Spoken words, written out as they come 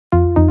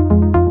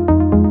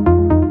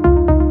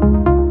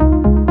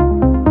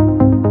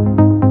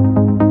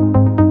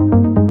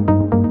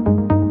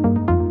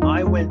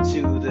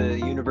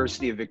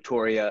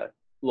Victoria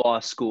Law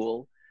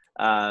School.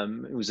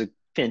 It was a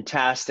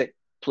fantastic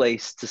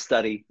place to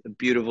study, a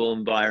beautiful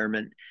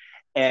environment.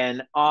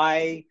 And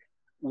I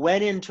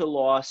went into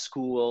law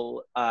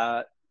school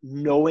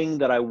knowing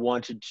that I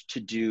wanted to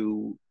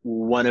do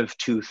one of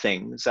two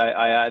things.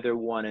 I either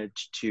wanted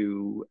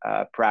to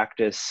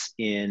practice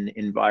in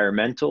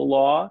environmental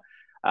law,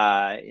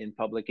 in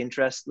public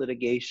interest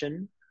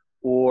litigation,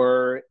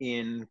 or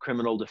in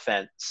criminal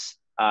defense.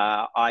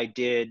 I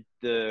did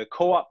the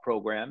co-op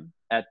program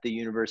at the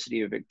University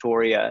of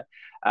Victoria,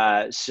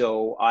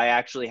 so I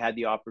actually had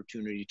the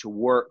opportunity to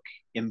work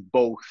in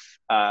both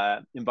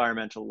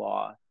environmental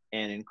law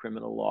and in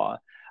criminal law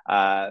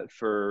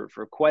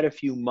for quite a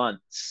few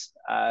months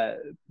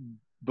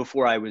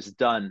before I was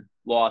done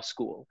law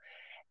school.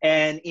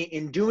 And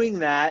in doing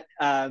that,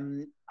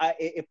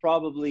 it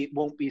probably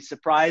won't be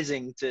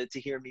surprising to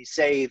hear me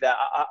say that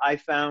I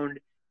found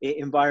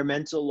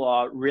environmental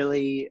law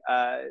really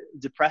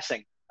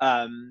depressing.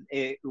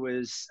 It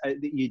was,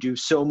 you do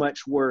so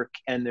much work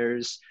and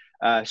there's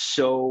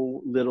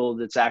so little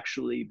that's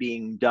actually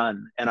being done.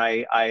 And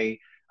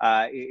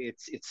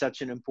it's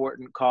such an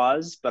important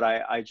cause, but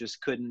I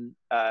just couldn't,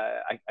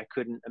 I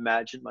couldn't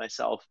imagine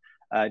myself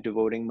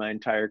devoting my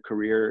entire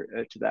career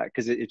to that,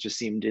 because it just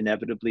seemed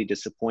inevitably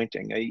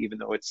disappointing, even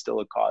though it's still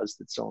a cause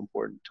that's so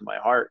important to my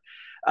heart.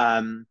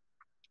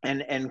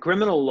 And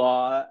criminal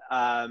law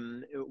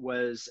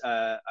was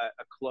a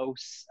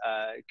close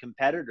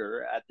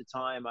competitor at the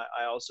time.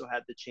 I also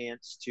had the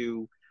chance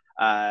to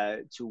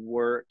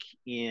work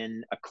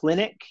in a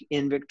clinic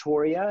in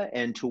Victoria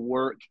and to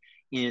work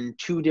in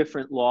two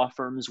different law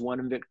firms, one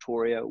in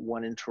Victoria,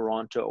 one in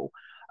Toronto.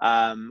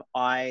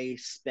 I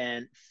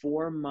spent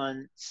 4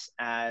 months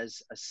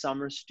as a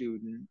summer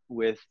student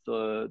with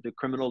the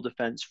criminal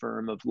defense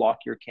firm of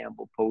Lockyer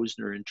Campbell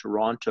Posner in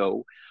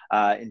Toronto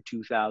in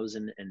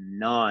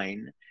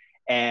 2009.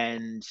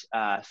 And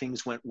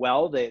things went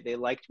well. They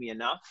liked me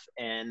enough,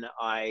 and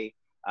I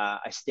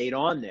stayed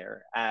on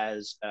there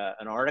as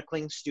an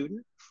articling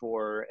student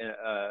for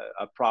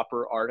a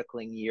proper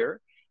articling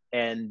year.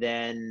 And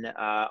then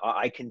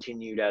I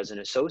continued as an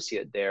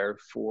associate there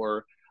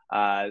for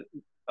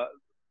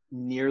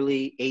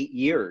nearly 8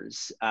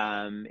 years.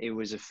 It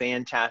was a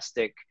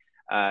fantastic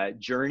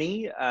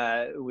journey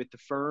with the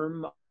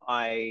firm.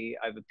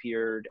 I've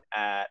appeared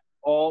at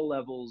all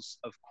levels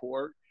of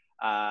court.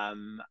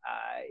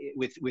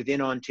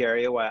 Within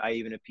Ontario, I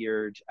even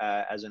appeared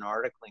as an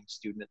articling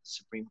student at the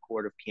Supreme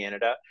Court of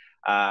Canada.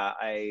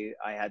 I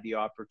had the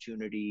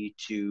opportunity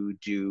to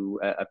do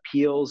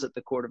appeals at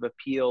the Court of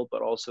Appeal,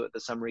 but also at the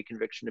Summary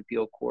Conviction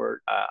Appeal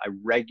Court. I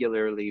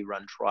regularly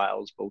run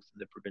trials, both in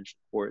the Provincial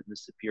Court and the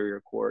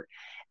Superior Court.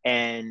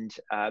 And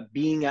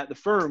being at the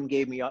firm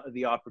gave me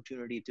the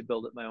opportunity to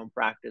build up my own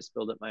practice,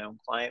 build up my own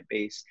client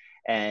base.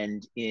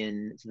 And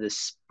in the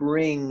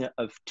spring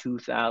of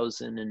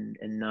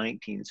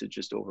 2019, so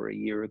just over a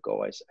year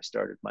ago, I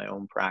started my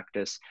own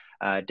practice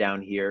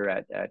down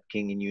here at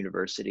King and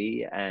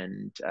University.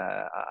 And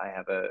I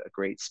have a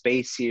great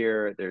space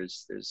here.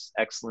 There's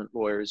excellent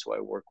lawyers who I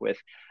work with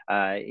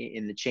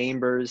in the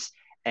chambers.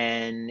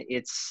 And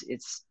it's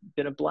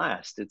been a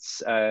blast.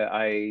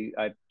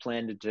 I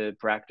planned to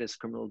practice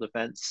criminal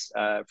defense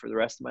for the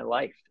rest of my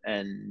life,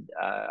 and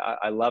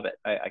I love it.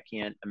 I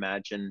can't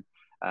imagine.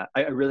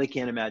 I really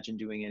can't imagine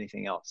doing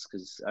anything else,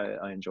 because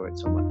I enjoy it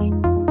so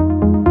much.